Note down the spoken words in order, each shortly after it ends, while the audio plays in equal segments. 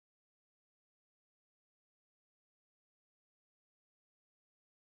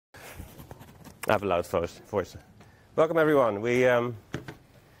I have a loud voice. Welcome everyone. We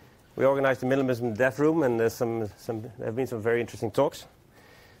organized the Minimalism Dev Room, and there have been some very interesting talks.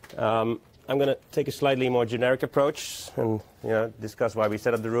 I'm going to take a slightly more generic approach and discuss why we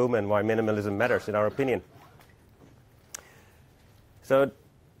set up the room and why minimalism matters in our opinion. So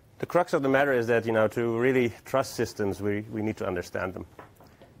the crux of the matter is that to really trust systems, we need to understand them,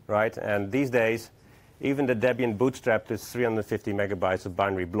 right? And these days, even the Debian Bootstrap is 350 megabytes of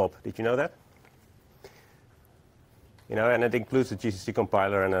binary blob. Did you know that? And it includes the GCC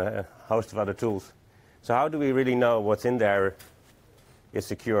compiler and a host of other tools. So how do we really know what's in there is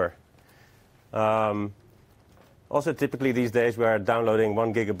secure? Also, typically these days we are downloading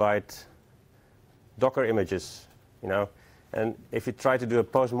 1 gigabyte Docker images, and if you try to do a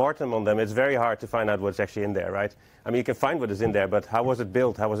post-mortem on them, it's very hard to find out what's actually in there, right? I mean, you can find what is in there, but how was it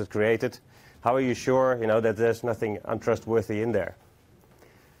built? How was it created? How are you sure, that there's nothing untrustworthy in there?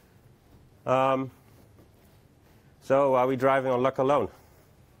 So are we driving on luck alone?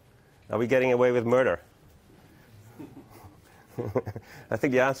 Are we getting away with murder? I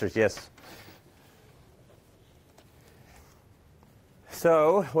think the answer is yes.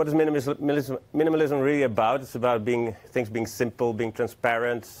 So what is minimalism really about? It's about things being simple, being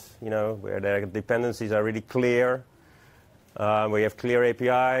transparent, where their dependencies are really clear, where you have clear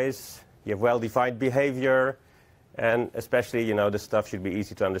APIs, you have well-defined behavior, and especially, the stuff should be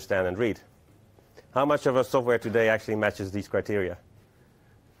easy to understand and read. How much of our software today actually matches these criteria?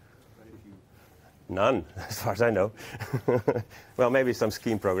 Very few. None, as far as I know. Well, maybe some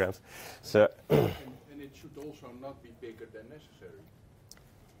scheme programs. So and it should also not be bigger than necessary.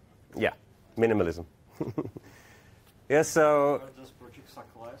 Yeah, minimalism. Yeah, so Does project suck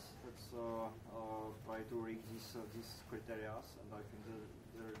less? That's try to read these criteria, and I think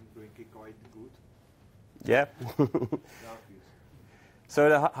they're doing it quite good. yeah. So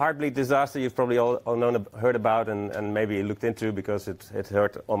the heartbleed disaster you've probably all heard about and maybe looked into because it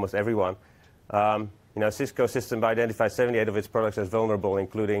hurt almost everyone. Cisco system identified 78 of its products as vulnerable,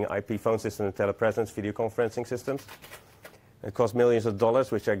 including IP phone systems and telepresence video conferencing systems. It cost millions of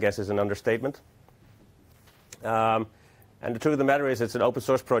dollars, which I guess is an understatement. And the truth of the matter is it's an open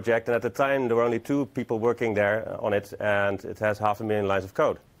source project, and at the time there were only 2 people working there on it, and it has 500,000 lines of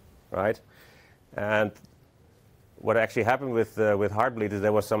code, right? And what actually happened with Heartbleed is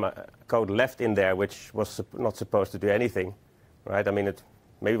there was some code left in there which was not supposed to do anything, right? I mean, it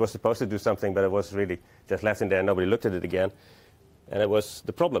maybe was supposed to do something, but it was really just left in there and nobody looked at it again. And it was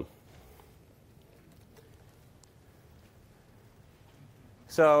the problem.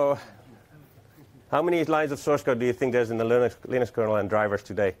 So how many lines of source code do you think there's in the Linux kernel and drivers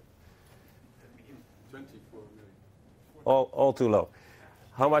today? 24 million. All too low.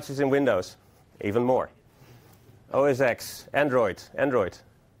 How much is in Windows? Even more. OS X, Android,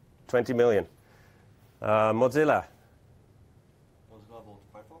 20 million. Mozilla. What's the level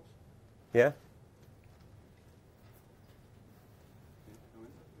of Firefox? Yeah.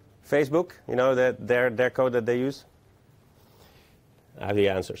 Facebook, their code that they use. I have the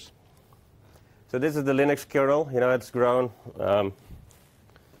answers. So this is the Linux kernel. It's grown a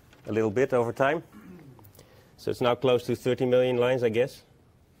little bit over time. So it's now close to 30 million lines, I guess.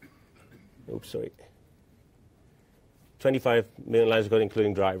 Oops, sorry. 25 million lines of code,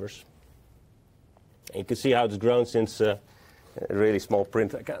 including drivers. And you can see how it's grown since a really small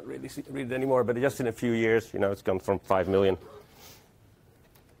print. I can't really read it anymore, but just in a few years, it's gone from 5 million.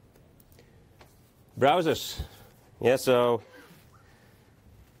 Browsers. Yeah, so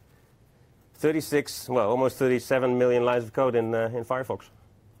almost 37 million lines of code in Firefox.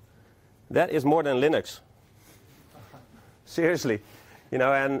 That is more than Linux. Seriously.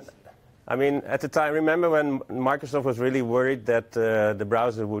 And I mean, at the time, remember when Microsoft was really worried that the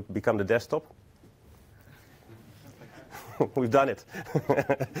browser would become the desktop? We've done it.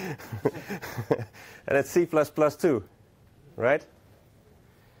 And it's C++ too, right?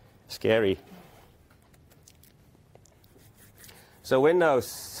 Scary. So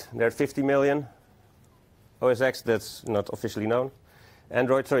Windows, there are 50 million. OS X, that's not officially known.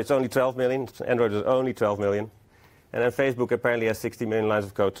 Android, sorry, it's only 12 million. Android is only 12 million. And then Facebook apparently has 60 million lines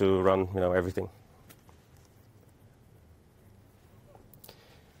of code to run, everything.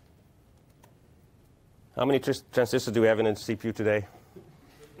 How many transistors do we have in a CPU today?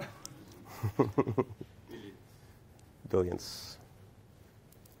 Billions.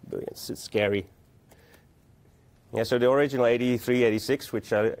 It's scary. Yeah, so the original 83, 86,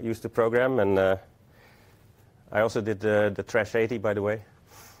 which I used to program, and I also did the Trash 80, by the way.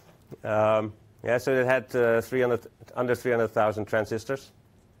 Yeah, so it had under 300,000 transistors.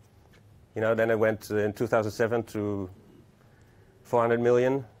 Then it went in 2007 to 400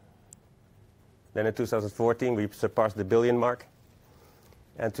 million. Then in 2014, we surpassed the billion mark.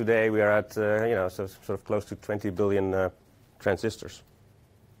 And today we are at, so sort of close to 20 billion transistors.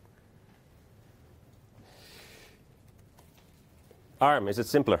 ARM, is it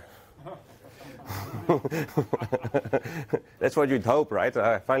simpler? That's what you'd hope, right?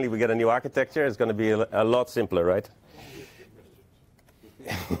 Finally, we get a new architecture. It's going to be a lot simpler, right?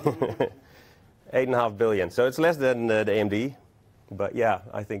 8.5 billion. So it's less than the AMD. But yeah,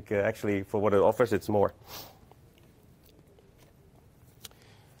 I think actually for what it offers, it's more.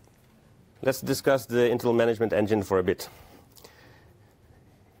 Let's discuss the Intel management engine for a bit.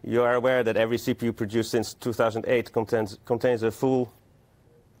 You are aware that every CPU produced since 2008 contains a full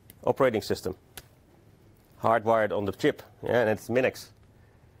operating system, hardwired on the chip, yeah, and it's Minix.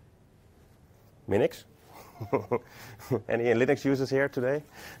 Minix? Any Linux users here today?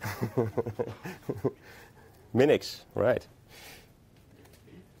 Minix, right.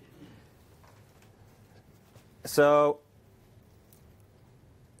 So,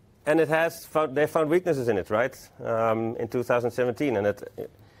 and it has they found weaknesses in it, right? In 2017, and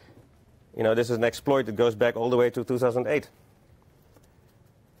this is an exploit that goes back all the way to 2008.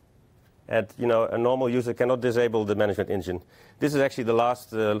 And a normal user cannot disable the management engine. This is actually the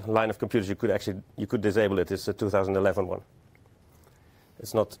last line of computers you could disable it. It's a 2011 one.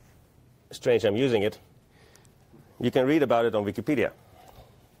 It's not strange I'm using it. You can read about it on Wikipedia.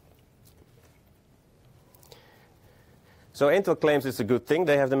 So Intel claims it's a good thing.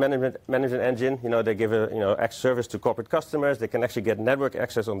 They have the management engine. They give a service to corporate customers. They can actually get network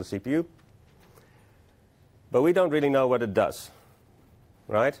access on the CPU. But we don't really know what it does,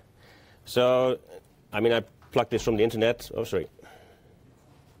 right? So, I plugged this from the internet. Oh, sorry.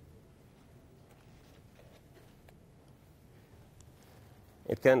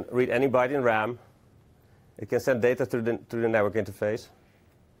 It can read any byte in RAM. It can send data through the network interface.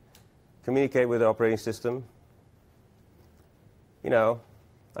 Communicate with the operating system.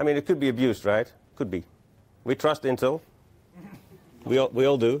 It could be abused, right? Could be. We trust Intel. We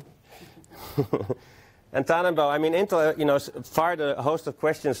all do. And Tannenbaum, Intel, fired a host of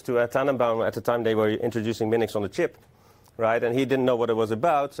questions to Tannenbaum at the time they were introducing Minix on the chip, right? And he didn't know what it was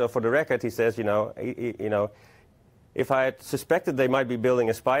about. So for the record, he says, if I had suspected they might be building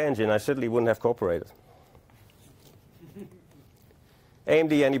a spy engine, I certainly wouldn't have cooperated.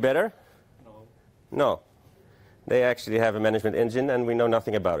 AMD any better? No. No. They actually have a management engine, and we know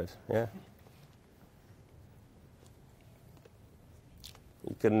nothing about it. Yeah.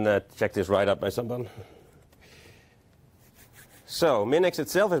 You can check this right up by someone. So Minix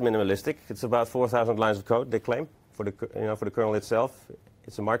itself is minimalistic. It's about 4,000 lines of code, they claim, for the kernel itself.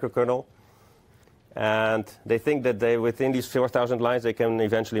 It's a microkernel. And they think that within these 4,000 lines, they can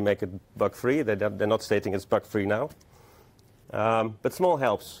eventually make it bug-free. They're not stating it's bug-free now. But small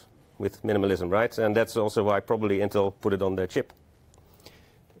helps with minimalism, right? And that's also why probably Intel put it on their chip.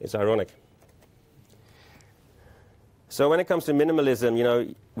 It's ironic. So when it comes to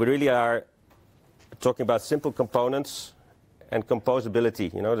minimalism, we really are talking about simple components and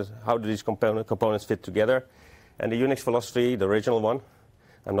composability. How do these components fit together? And the Unix philosophy, the original one,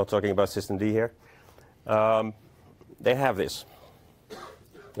 I'm not talking about systemd here, they have this.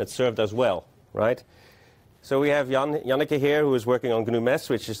 That served us well, right? So we have Janneke here, who is working on GNU-MES,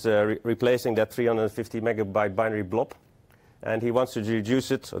 which is replacing that 350 megabyte binary blob. And he wants to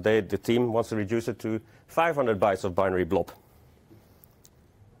reduce it, or the team wants to reduce it to 500 bytes of binary blob.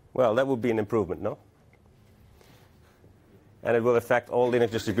 Well, that would be an improvement, no? And it will affect all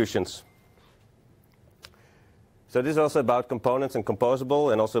Linux distributions. So this is also about components and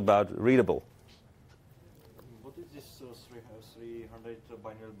composable, and also about readable. What is this 300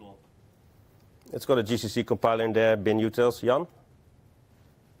 binary blob? It's got a GCC compiler in there, bin utils. Jan?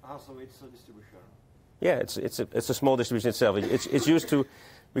 So it's a distribution. Yeah, it's a small distribution itself. It's used to,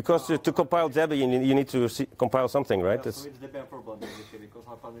 because to compile Debian, you need to compile something, right? Yeah, so it's Debian problem basically, because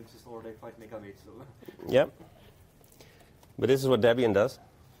hyperlinks is already 5 megabytes. So. Yeah. But this is what Debian does,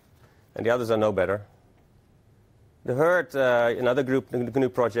 and the others are no better. The Herd, another group, the GNU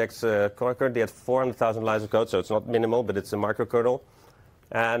projects, currently at 400,000 lines of code, so it's not minimal, but it's a microkernel.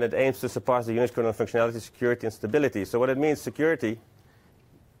 And it aims to surpass the Unix kernel functionality, security, and stability. So what it means, security,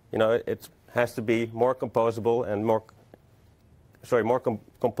 it has to be more composable and more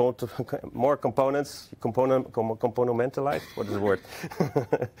components, componentalized, what is the word?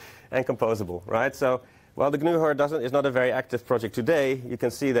 And composable, right? So while the GNU Herd is not a very active project today, you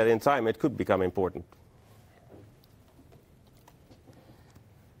can see that in time it could become important.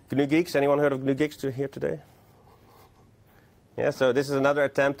 GNU Geeks, anyone heard of GNU Geeks here today? Yeah, so this is another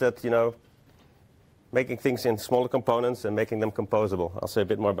attempt at, making things in smaller components and making them composable. I'll say a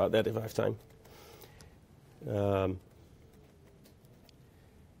bit more about that if I have time.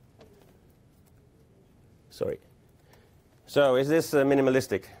 Sorry. So is this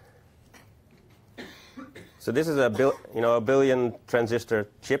minimalistic? So this is a billion transistor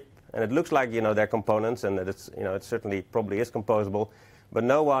chip, and it looks like they're components, and that it's it certainly probably is composable, but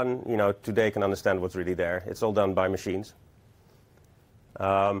no one today can understand what's really there. It's all done by machines.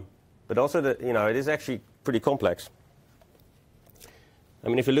 But also it is actually pretty complex. I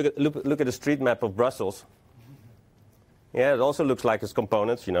mean, if you look at the street map of Brussels, yeah, it also looks like it's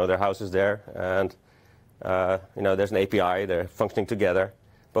components. There are houses there, and there's an API. They're functioning together.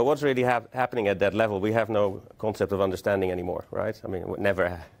 But what's really happening at that level? We have no concept of understanding anymore, right? I mean,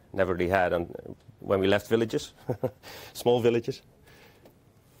 never really had when we left villages, small villages.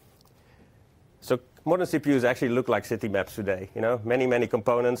 So modern CPUs actually look like city maps today. Many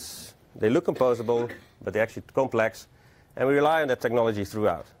components. They look composable, but they're actually complex. And we rely on that technology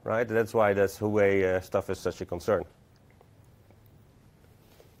throughout, right? That's why this Huawei stuff is such a concern.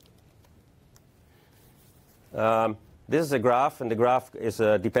 This is a graph, and the graph is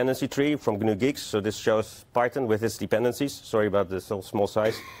a dependency tree from GNU Geeks. So this shows Python with its dependencies. Sorry about this small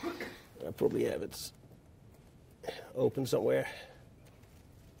size. I probably have it open somewhere.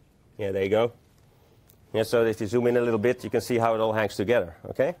 Yeah, there you go. Yeah, so if you zoom in a little bit, you can see how it all hangs together,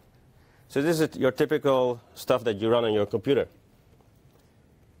 okay? So this is your typical stuff that you run on your computer.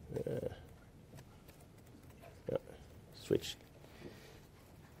 Switch.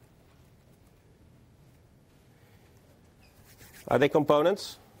 Are they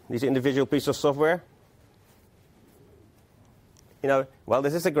components, these individual pieces of software? Well,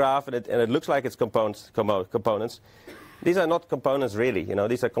 this is a graph, and it looks like it's components. These are not components really.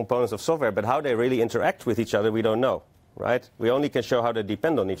 These are components of software, but how they really interact with each other, we don't know, right? We only can show how they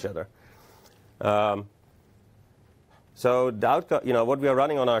depend on each other. So the outcome, what we are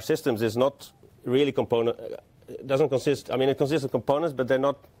running on our systems is not really component. It doesn't consist. I mean, it consists of components, but they're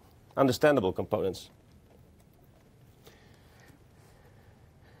not understandable components.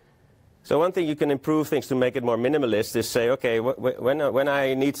 So one thing you can improve things to make it more minimalist is say, okay, when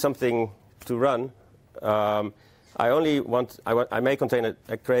I need something to run, I may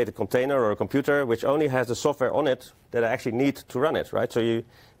create a container or a computer which only has the software on it that I actually need to run it, right? So you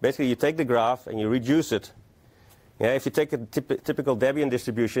take the graph and you reduce it. Yeah, if you take a typical Debian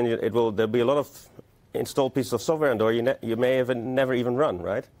distribution, there'll be a lot of installed pieces of software, and or you may have never even run,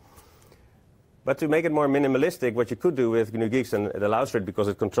 right? But to make it more minimalistic, what you could do with GNU Geeks, and it allows for it because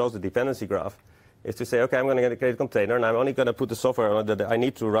it controls the dependency graph, is to say, okay, I'm going to create a container, and I'm only going to put the software on it that I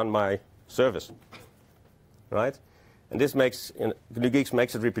need to run my service, right? And this GNU Geeks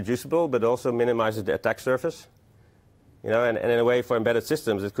makes it reproducible, but also minimizes the attack surface. And in a way, for embedded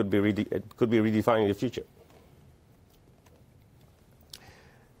systems, it could be redefining the future.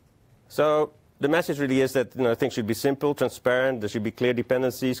 So the message really is that things should be simple, transparent. There should be clear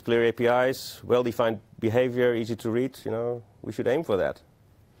dependencies, clear APIs, well-defined behavior, easy to read. We should aim for that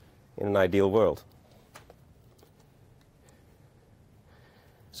in an ideal world.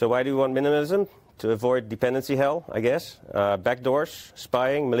 So why do we want minimalism? To avoid dependency hell, I guess. Backdoors,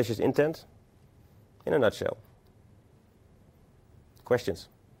 spying, malicious intent. In a nutshell. Questions?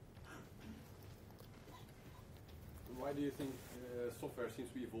 Why do you think software seems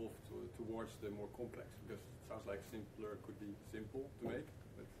to evolve towards the more complex? Because it sounds like simpler could be simple to make,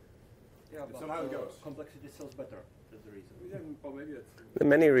 but it's not how it goes. Complexity sells better. That's the reason. Yeah, well, maybe that's. There are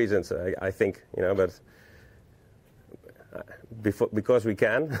many reasons, I think, but because we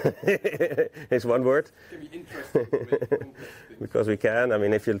can, is one word. It can be interesting to make complex things. Because we can. I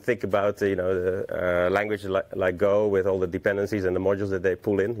mean, if you think about the language like Go with all the dependencies and the modules that they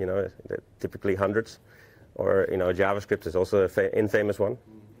pull in, they're typically hundreds. Or JavaScript is also an infamous one.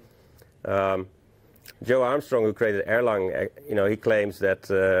 Joe Armstrong, who created Erlang, he claims that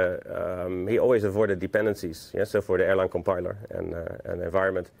he always avoided dependencies. Yeah, so for the Erlang compiler and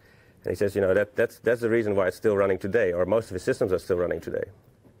environment, and he says, that's the reason why it's still running today, or most of his systems are still running today.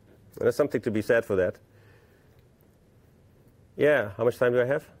 And there's something to be said for that. Yeah, how much time do I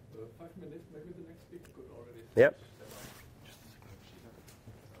have? 5 minutes. Maybe the next speaker could already. Yep.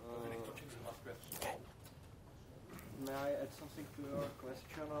 May I add something to your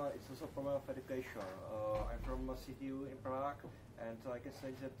question? It's also a problem of education. I'm from a CTU in Prague, and I can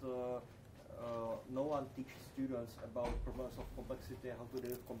say that no one teaches students about problems of complexity, how to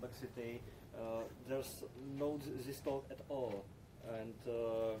deal with complexity. There's no this talk at all, and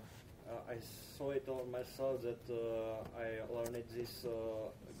I saw it on myself that I learned this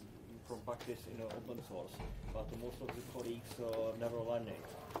from practice in open source, but most of the colleagues never learned it.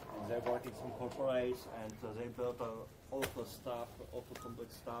 They work in some corporates, and they built all of the stuff, all the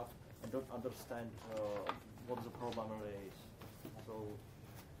complex stuff and don't understand what the problem really is. So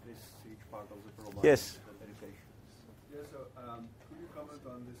this is each part of the problem. Yes. The education. Yeah, so could you comment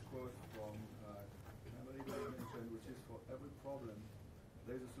on this quote from Emily that you mentioned, which is for every problem,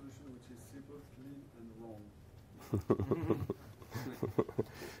 there is a solution which is simple, clean, and wrong.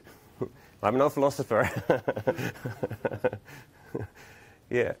 I'm no philosopher.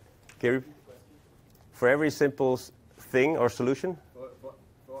 Yeah. Gary? For every simple thing or solution?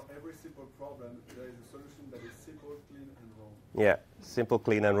 For every simple problem, there is a solution that is simple, clean, and wrong. Yeah, simple,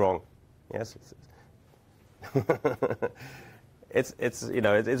 clean, and wrong. Yes. It's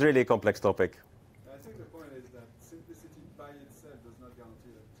really a complex topic. I think the point is that simplicity by itself does not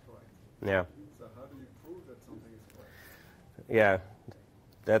guarantee that it's correct. Yeah. So how do you prove that something is correct? Yeah.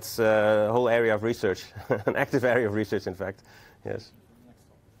 That's a whole area of research, an active area of research, in fact. Yes.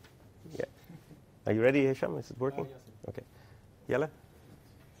 Yeah. Are you ready, Hisham? Is it working? Yes. Okay. Jelle?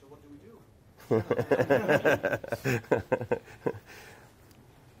 So what do we do?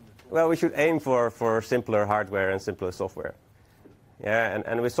 Well, we should aim for simpler hardware and simpler software. Yeah,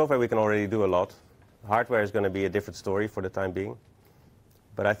 and with software we can already do a lot. Hardware is going to be a different story for the time being.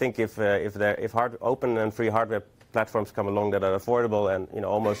 But I think if open and free hardware platforms come along that are affordable and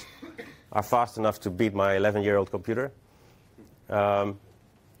almost are fast enough to beat my 11-year-old computer,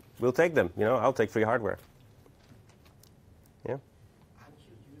 we'll take them. I'll take free hardware. Yeah. Aren't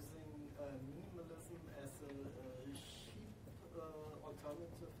you using minimalism as a cheap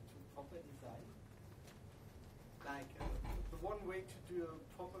alternative to proper design? Like the one way to do a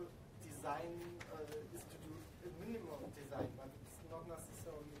proper design is to do a minimal design, but it's not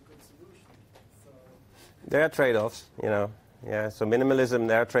necessarily a good solution. So There are trade-offs, Yeah, so minimalism,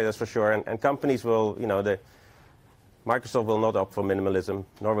 there are trade-offs for sure. And companies will, Microsoft will not opt for minimalism,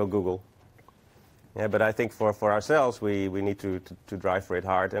 nor will Google. Yeah, but I think for ourselves, we need to drive for it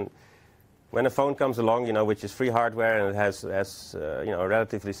hard. And when a phone comes along, which is free hardware and it has a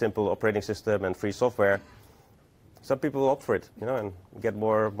relatively simple operating system and free software, some people will opt for it, and get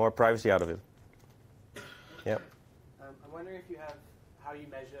more privacy out of it. Yeah. I'm wondering if you have how you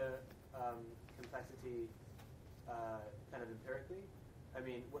measure complexity kind of empirically. I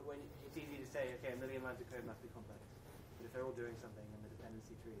mean, when it's easy to say, okay, 1 million lines of code must be complex, but if they're all doing something and the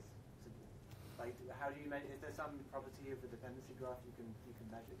dependency tree is simple, like how do you measure? Is there some property of the dependency graph you can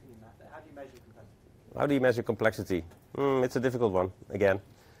measure? Can you map that? How do you measure complexity? How do you measure complexity? It's a difficult one again,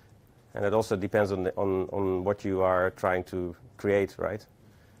 and it also depends on what you are trying to create, right?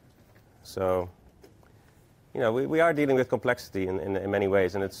 So, we are dealing with complexity in many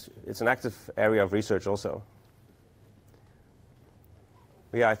ways, and it's an active area of research also.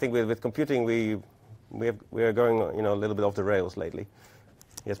 Yeah, I think with computing we are going a little bit off the rails lately.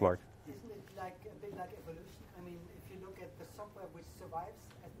 Yes, Mark. Isn't it like a bit like evolution? I mean, if you look at the software which survives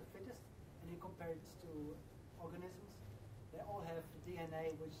as the fittest, and you compare it to organisms, they all have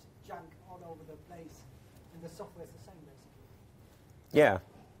DNA which is junk all over the place, and the software is the same basically. Yeah.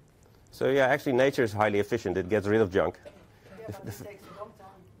 So yeah, actually nature is highly efficient. It gets rid of junk. Yeah, but it takes a long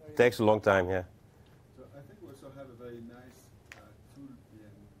time. It takes a long time, yeah. So I think we also have a very nice tool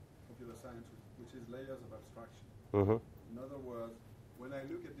in computer science, which is layers of abstraction. Mm-hmm. In other words, when I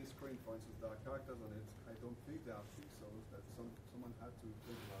look at this screen, for instance, there are characters on it. I don't think there are pixels. That someone had to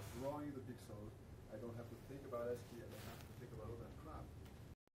think about drawing the pixels. I don't have to think about ASCII. I don't have